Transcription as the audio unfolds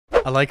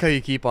I like how you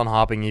keep on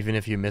hopping even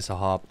if you miss a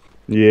hop.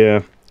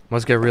 Yeah.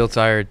 Must get real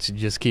tired to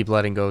just keep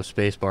letting go of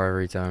spacebar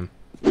every time.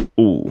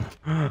 Ooh.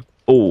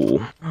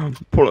 Ooh.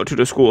 Pull up to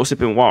the school,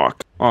 sip and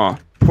walk.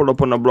 Pull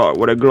up on the block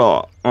with a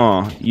Glock.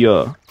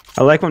 Yeah.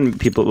 I like when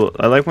people,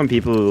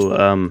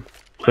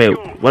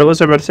 wait, what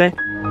was I about to say?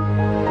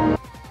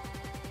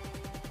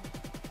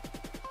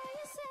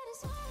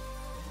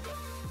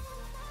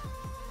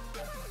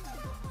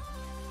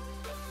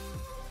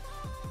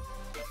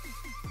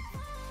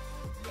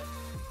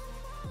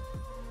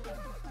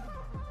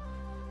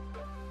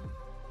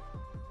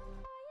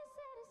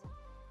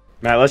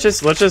 Matt, let's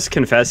just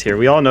confess here.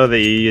 We all know that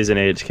you use an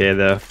AHK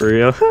though, for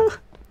real.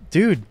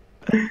 Dude.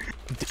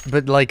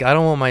 But like, I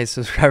don't want my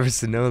subscribers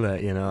to know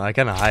that, you know. I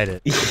kind of hide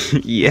it.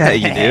 Yeah,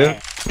 you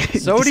do.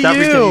 So do Stop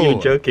you. pretending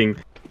you're joking.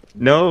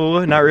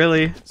 No, not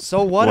really.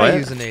 So what? I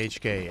use an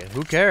AHK.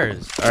 Who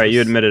cares? All right, you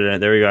admitted it.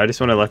 There we go. I just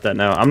want to let that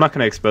know. I'm not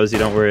gonna expose you.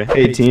 Don't worry.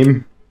 Hey,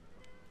 team.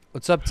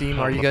 What's up, team?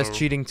 Are you guys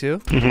cheating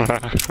too? Nah,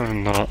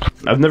 I'm not.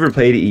 I've never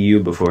played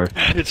EU before.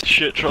 It's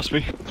shit, trust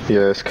me.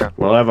 Yeah, it's cap.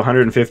 Well, I have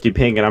 150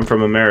 ping and I'm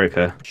from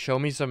America. Show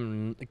me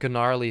some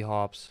gnarly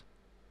hops.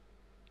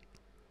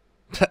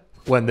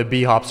 When the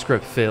bhop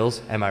script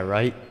fails, am I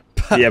right?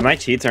 Yeah, my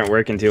cheats aren't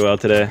working too well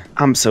today.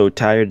 I'm so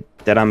tired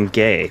that I'm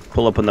gay.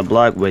 Pull up on the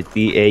block with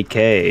BAK.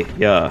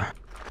 Yeah.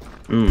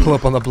 Pull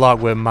up on the block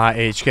with my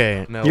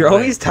HK. No You're way.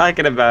 always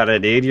talking about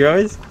it, dude. You're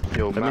always.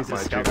 Yo, That Matt, means my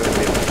it's dude.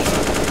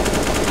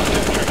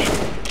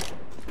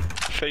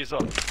 Phase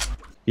up.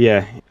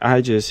 Yeah,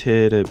 I just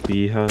hit a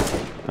bhop.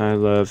 I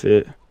love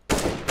it.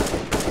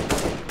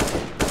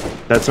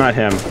 That's not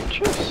him.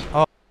 Cheers.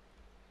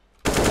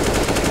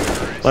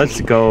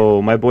 Let's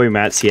go. My boy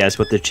Matt CS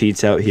with the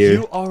cheats out here.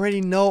 You already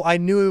know. I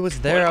knew it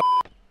was there.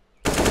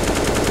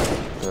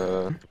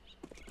 Yeah.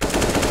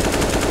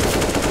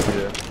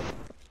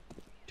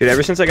 Dude,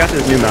 ever since I got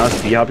this new mouse,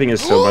 bhopping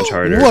is so much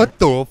harder. What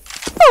the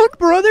fuck,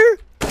 brother?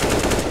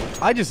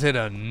 I just hit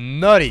a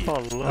nutty flick.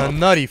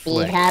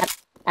 bhop,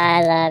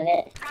 I love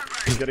it.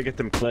 You gotta get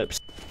them clips.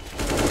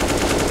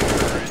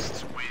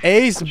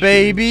 Ace,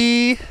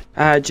 baby.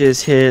 I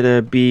just hit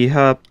a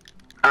bhop.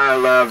 I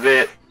love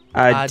it.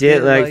 I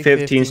did like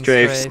 15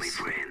 strafes.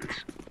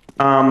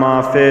 I'm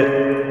off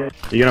it.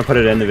 You gonna put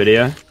it in the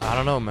video? I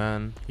don't know,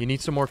 man. You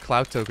need some more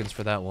cloud tokens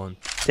for that one.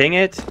 Dang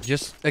it.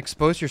 Just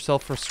expose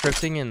yourself for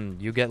scripting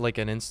and you get like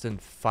an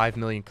instant 5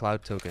 million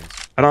cloud tokens.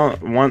 I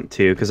don't want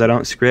to, because I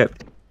don't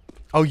script.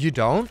 Oh, you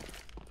don't?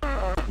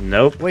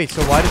 Nope. Wait,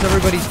 so why does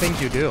everybody think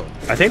you do?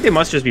 I think they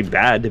must just be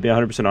bad, to be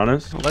 100%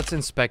 honest. Let's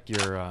inspect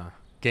your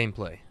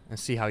gameplay and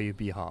see how you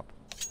bhop.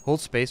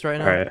 Hold space right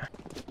now. Alright.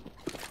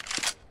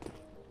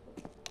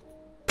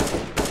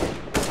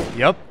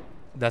 Yep,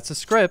 that's a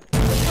script.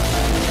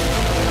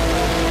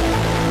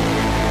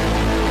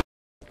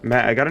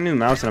 Matt, I got a new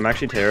mouse and I'm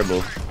actually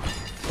terrible.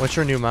 What's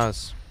your new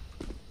mouse?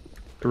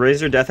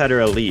 Razer Death Adder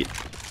Elite.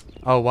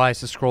 Oh, why?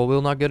 Is the scroll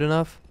wheel not good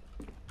enough?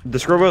 The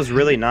scroll wheel's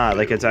really not.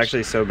 Like, it's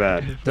actually so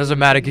bad. Doesn't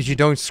matter because you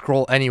don't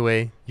scroll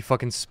anyway, you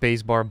fucking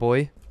spacebar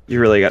boy. You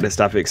really got to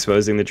stop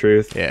exposing the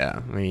truth. Yeah,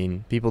 I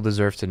mean, people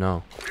deserve to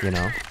know, you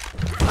know?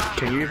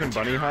 Can you even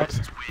bunny hop?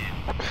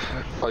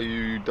 Are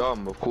you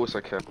dumb? Of course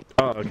I can.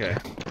 Oh, okay.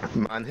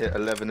 Man hit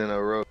 11 in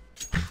a row.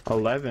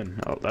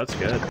 11. Oh, that's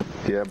good.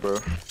 Yeah, bro.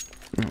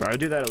 I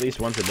do that at least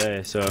once a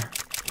day, so.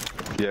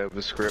 Yeah, with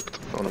a script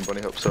on a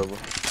bunny hop server.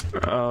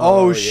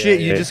 Oh, shit,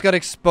 yeah, you yeah. just got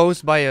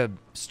exposed by a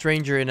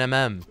stranger in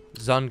MM.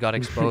 Zuhn got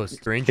exposed.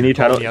 Stranger Can you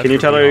called title me out Can you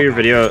for title being your on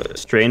video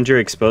 "Stranger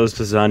Exposed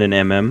to Zuhn in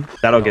MM"?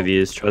 That'll No. get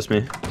views, trust me.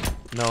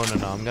 that.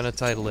 No, I'm gonna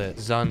title it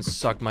Zuhn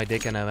sucked my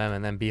dick in MM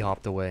and then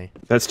bhopped away.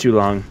 That's too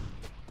long.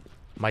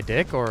 My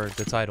dick or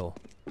the title?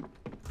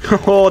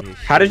 Oh,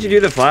 how did you do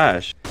the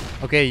flash?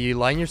 Okay, you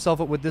line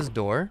yourself up with this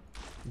door.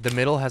 The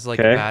middle has like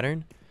Okay. a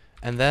pattern.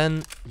 And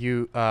then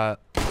you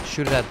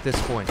shoot it at this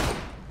point.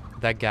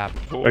 That gap.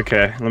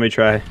 Okay, let me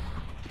try.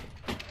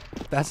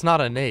 That's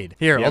not a nade.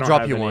 Here, Yeah, I I'll don't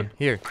drop have you any. one.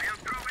 Here.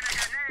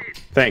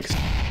 Thanks.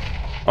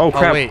 Oh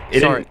crap! Oh wait,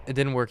 it sorry. didn't- It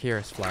didn't work here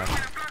as flash.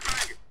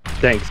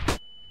 Thanks.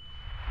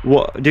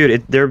 Well,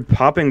 dude, they're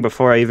popping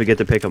before I even get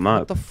to pick them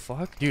What up. the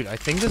fuck? Dude, I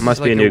think this Must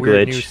is be like a new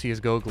weird glitch. new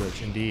CSGO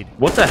glitch, indeed.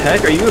 What the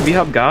heck? Are you a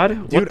bhop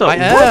god? Dude, what the?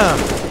 I what?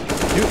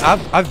 am. Dude,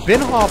 I've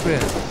been hopping.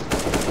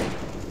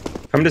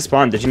 Come to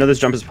spawn. Did you know this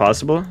jump is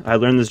possible? I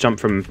learned this jump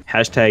from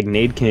hashtag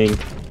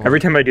 #NadeKing. Every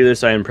time I do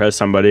this, I impress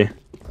somebody.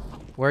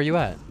 Where are you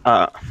at?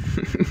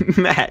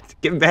 Matt,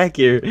 get back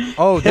here.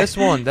 Oh, this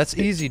one. That's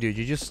easy, dude.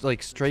 You just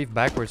like strafe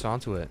backwards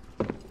onto it.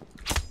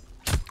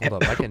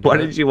 Hold up, I can do Why it.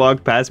 did you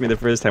walk past me the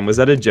first time? Was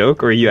that a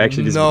joke, or are you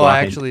actually just No, blind?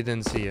 I actually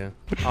didn't see you.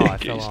 Oh, I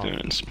fell He's off. doing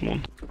it in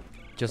spawn.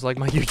 Just like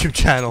my YouTube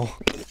channel.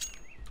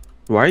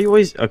 Why are you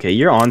always... Okay,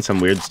 you're on some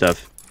weird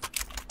stuff.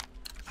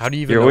 How do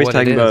you even You're know always what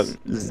talking it about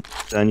is?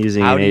 Zun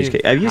using How an do you-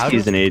 AHK. I've used how to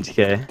use does- an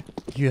AHK.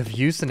 You have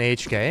used an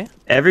HK?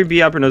 Every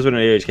B-upper knows what an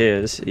AHK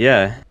is.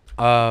 Yeah.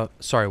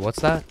 Sorry, what's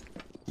that?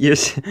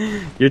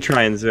 You're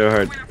trying so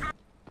hard.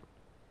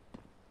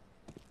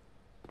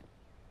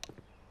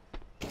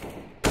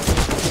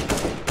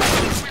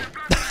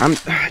 I'm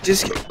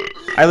just...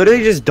 I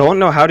literally just don't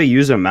know how to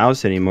use a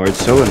mouse anymore.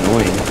 It's so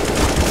annoying.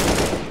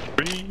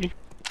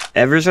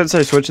 Ever since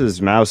I switched to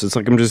this mouse, it's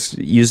like I'm just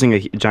using a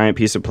giant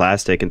piece of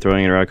plastic and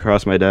throwing it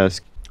across my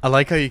desk. I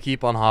like how you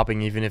keep on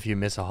hopping even if you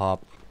miss a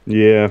hop.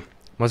 Yeah.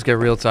 Must get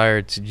real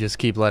tired to just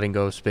keep letting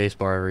go of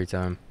spacebar every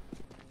time.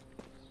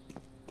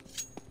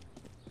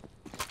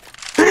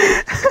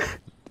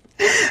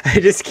 I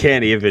just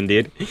can't even,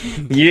 dude.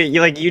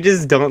 You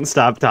just don't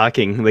stop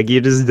talking. Like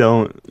you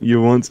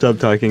won't stop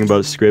talking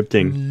about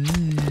scripting.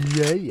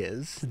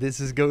 Yes, this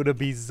is going to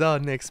be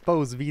Zuhn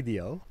exposed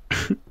video.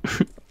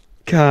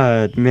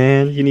 God,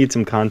 man, you need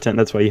some content.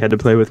 That's why you had to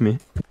play with me.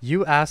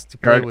 You asked to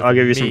play with me. I'll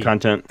give you some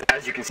content.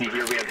 As you can see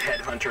here, we have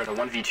Headhunter in a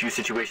 1v2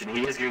 situation.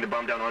 He is getting the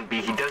bomb down on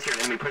B. He does hear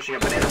an enemy pushing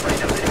up banana right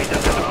now. The enemy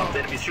does not off. The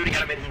enemy's shooting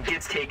at him, and he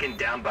gets taken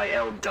down by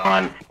El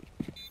Don.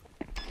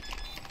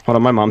 Hold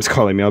on, my mom's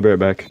calling me. I'll be right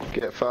back.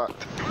 Get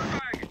fucked.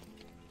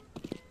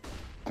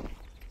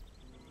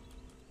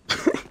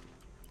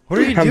 What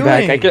are you I'm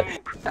doing?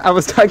 back. I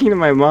was talking to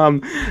my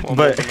mom,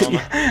 but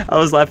I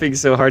was laughing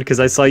so hard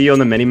because I saw you on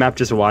the minimap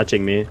just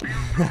watching me.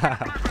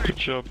 Good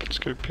job, let's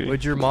go pee.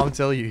 What'd your mom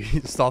tell you?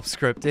 Stop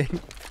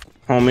scripting?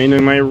 Homie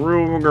in my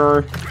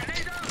Ruger.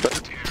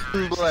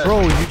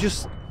 Bro, you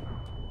just...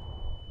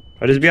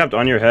 I just be-hopped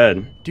on your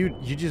head. Dude,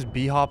 you just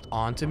b-hopped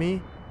onto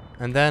me,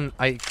 and then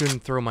I couldn't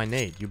throw my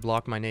nade. You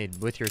blocked my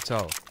nade with your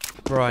toe.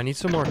 Bro, I need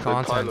some more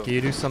content. Can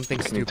you do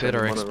something stupid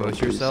or expose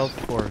yourself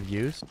for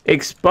views?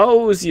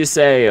 Expose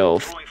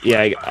yourself.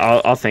 Yeah,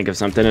 I'll think of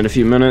something in a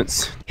few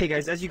minutes. Hey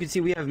guys, as you can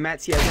see, we have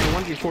Marchiafava in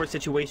a 1v4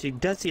 situation. He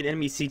does see an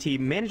enemy CT,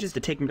 manages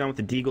to take him down with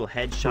a deagle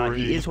headshot.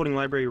 He is holding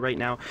library right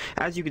now.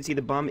 As you can see,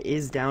 the bomb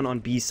is down on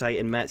B site,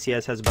 and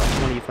Marchiafava has about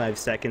 25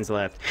 seconds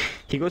left.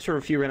 He goes for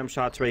a few random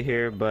shots right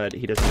here, but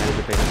he doesn't manage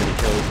to pick up any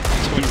kills.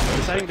 He's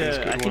deciding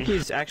to... I think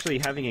he's actually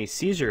having a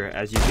seizure,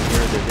 as you can hear.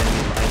 There's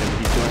enemy behind him.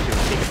 He's going to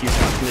take a few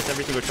shots from this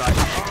every single shot.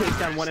 Takes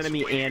down one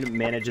enemy and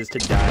manages to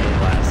die in the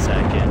last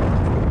second.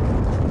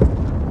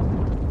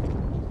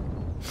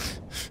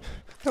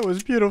 That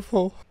was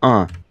beautiful.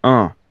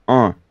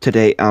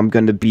 Today I'm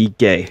gonna be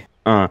gay.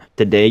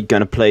 Today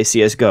gonna play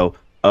CSGO.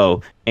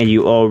 Oh, and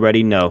you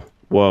already know.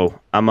 Whoa,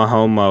 I'm a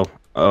homo.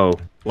 Oh,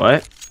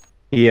 what?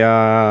 Yay.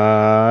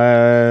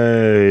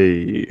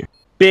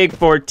 Big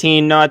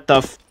 14, not the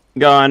f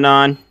going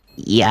on.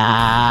 Yay.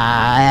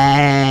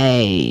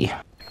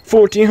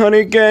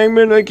 1400 gang,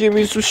 man, I give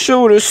me some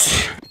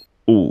shoulders.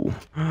 Ooh.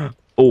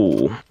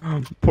 Ooh.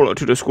 Pull up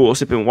to the school,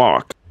 sip and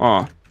walk.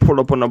 Pull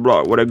up on the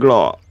block with a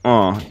Glock.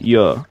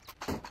 Yeah.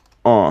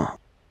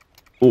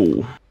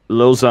 Ooh.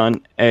 Lil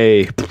Zuhn,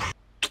 A.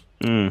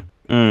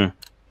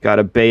 Got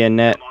a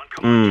bayonet.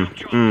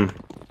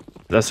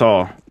 That's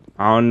all.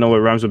 I don't know what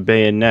rhymes with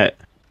bayonet.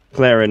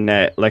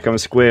 Clarinet, like I'm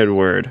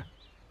Squidward.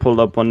 Pull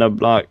up on the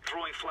block.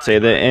 Say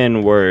the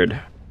N-word.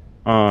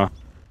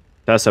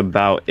 That's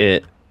about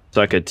it.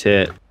 Suck a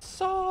tit.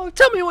 So,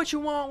 tell me what you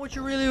want, what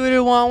you really,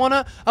 really want.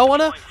 I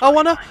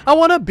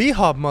wanna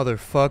b-hop,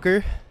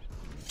 motherfucker.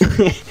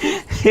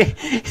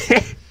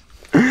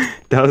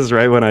 That was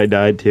right when I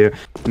died too.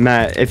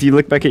 Matt, if you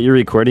look back at your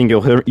recording,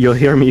 you'll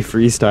hear me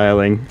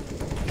freestyling.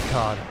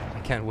 God, I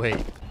can't wait.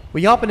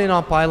 We hopping in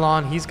on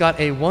Pylon. He's got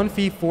a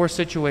 1v4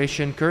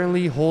 situation,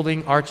 currently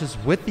holding arches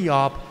with the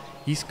op.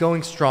 He's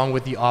going strong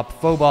with the op.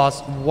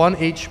 Phobos, 1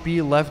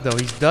 HP left though.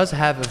 He does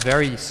have a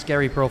very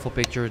scary profile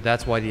picture.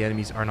 That's why the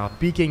enemies are not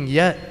peeking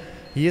yet.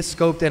 He is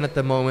scoped in at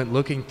the moment,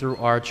 looking through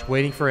arch,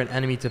 waiting for an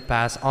enemy to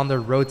pass on the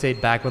rotate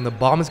back when the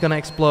bomb is gonna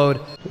explode.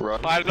 Run.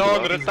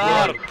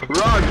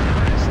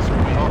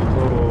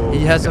 He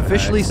has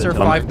officially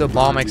survived the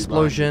bomb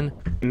explosion.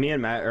 Me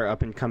and Matt are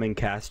up and coming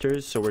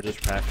casters, so we're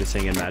just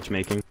practicing in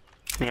matchmaking.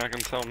 Yeah, I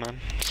can tell, man.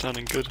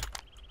 Sounding good.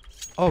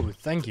 Oh,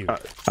 thank you.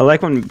 I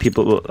like when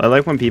people.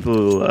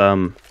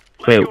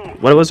 Wait,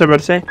 what was I about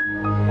to say?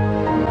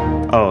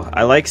 Oh,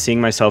 I like seeing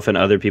myself in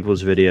other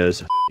people's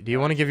videos. Do you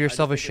want to give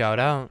yourself a shout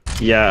out?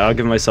 Yeah, I'll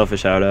give myself a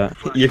shout out.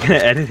 You're gonna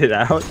edit it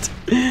out?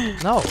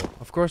 No,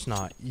 of course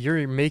not.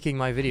 You're making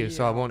my video,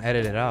 so I won't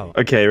edit it out.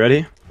 Okay,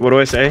 ready? What do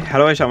I say? How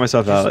do I shout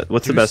myself out?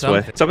 What's the best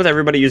way? What's up with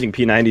everybody using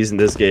P90s in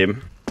this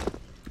game?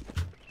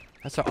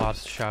 That's an odd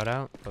shout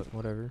out, but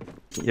whatever.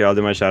 Yeah, I'll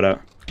do my shout out.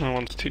 I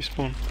want to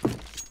T-spawn.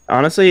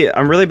 Honestly,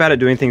 I'm really bad at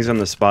doing things on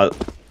the spot.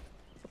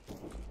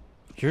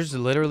 You're just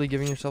literally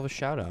giving yourself a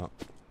shout out.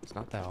 It's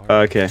not that hard.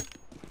 Okay.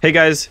 Hey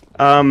guys,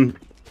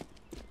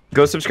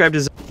 go subscribe to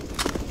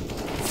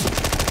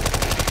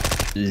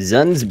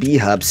Zuhn's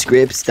bhop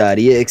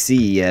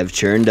scripts.exe. I've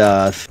turned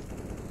off.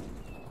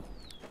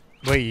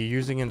 Wait, you're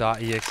using an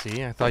 .exe?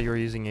 I thought you were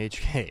using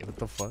HK. What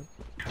the fuck?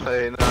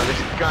 Hey, no,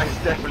 this guy's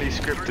definitely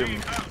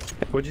scripting.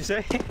 What'd you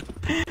say?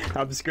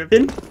 I'm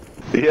scripting?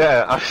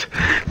 Yeah,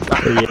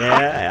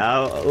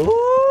 Yeah.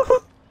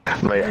 Ooh.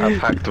 mate, I've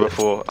hacked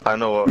before. I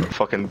know what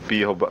fucking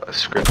bhop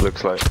script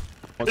looks like.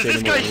 Is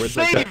this guy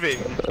saving?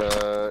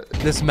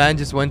 This man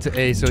just went to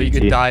A so he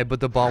could die, but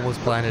the bomb was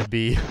planted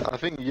B. I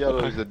think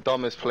Yellow is the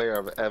dumbest player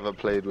I've ever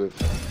played with.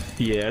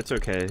 Yeah, it's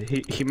okay.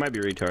 He might be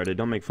retarded.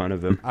 Don't make fun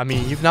of him. I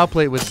mean, you've now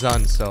played with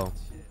Zuhn, so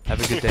have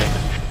a good day.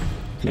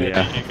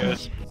 Yeah. You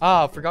guys.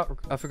 Ah,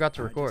 I forgot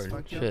to record.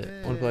 Shit.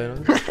 Wanna play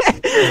another?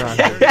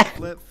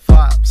 Flip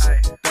flops,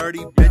 30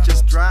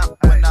 bitches drop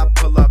when I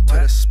pull up to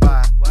the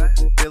spot.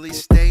 Billy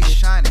stays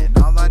shining,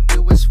 all I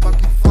do is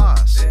fucking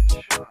floss.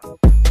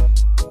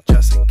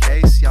 Just in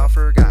case y'all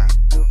forgot.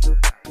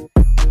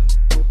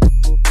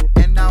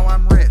 And now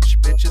I'm rich,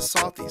 bitches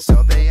salty,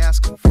 so they